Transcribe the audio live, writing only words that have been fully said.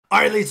All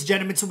right, ladies and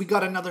gentlemen, so we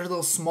got another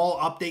little small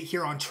update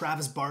here on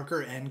Travis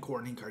Barker and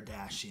Kourtney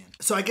Kardashian.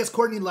 So I guess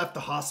Kourtney left the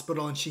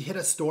hospital and she hit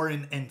a store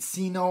in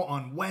Encino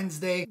on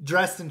Wednesday,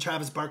 dressed in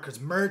Travis Barker's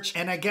merch,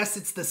 and I guess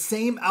it's the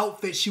same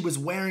outfit she was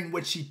wearing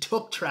when she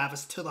took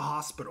Travis to the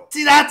hospital.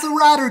 See, that's a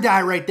ride or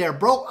die right there,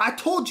 bro. I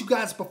told you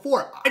guys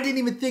before, I didn't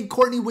even think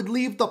Kourtney would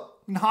leave the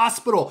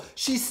hospital.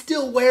 She's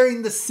still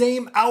wearing the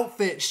same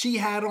outfit she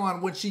had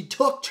on when she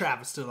took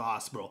Travis to the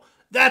hospital.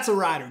 That's a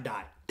ride or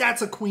die.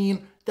 That's a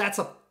queen. That's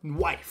a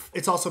wife.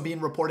 It's also being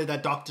reported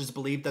that doctors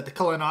believe that the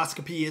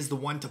colonoscopy is the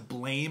one to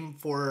blame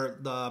for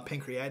the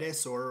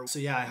pancreatitis. So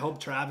yeah, I hope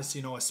Travis,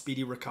 a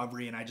speedy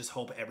recovery, and I just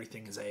hope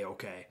everything is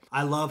a-okay.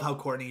 I love how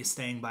Kourtney is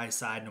staying by his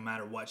side no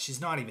matter what.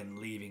 She's not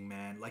even leaving,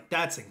 man. Like,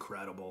 that's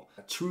incredible.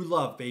 True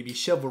love, baby.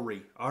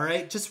 Chivalry. All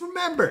right? Just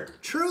remember,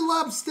 true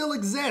love still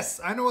exists.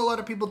 I know a lot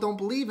of people don't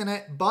believe in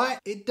it, but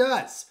it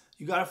does.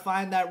 You gotta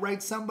find that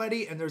right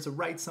somebody, and there's a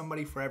right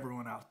somebody for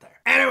everyone out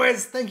there.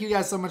 Anyways, thank you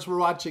guys so much for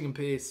watching, and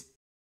peace.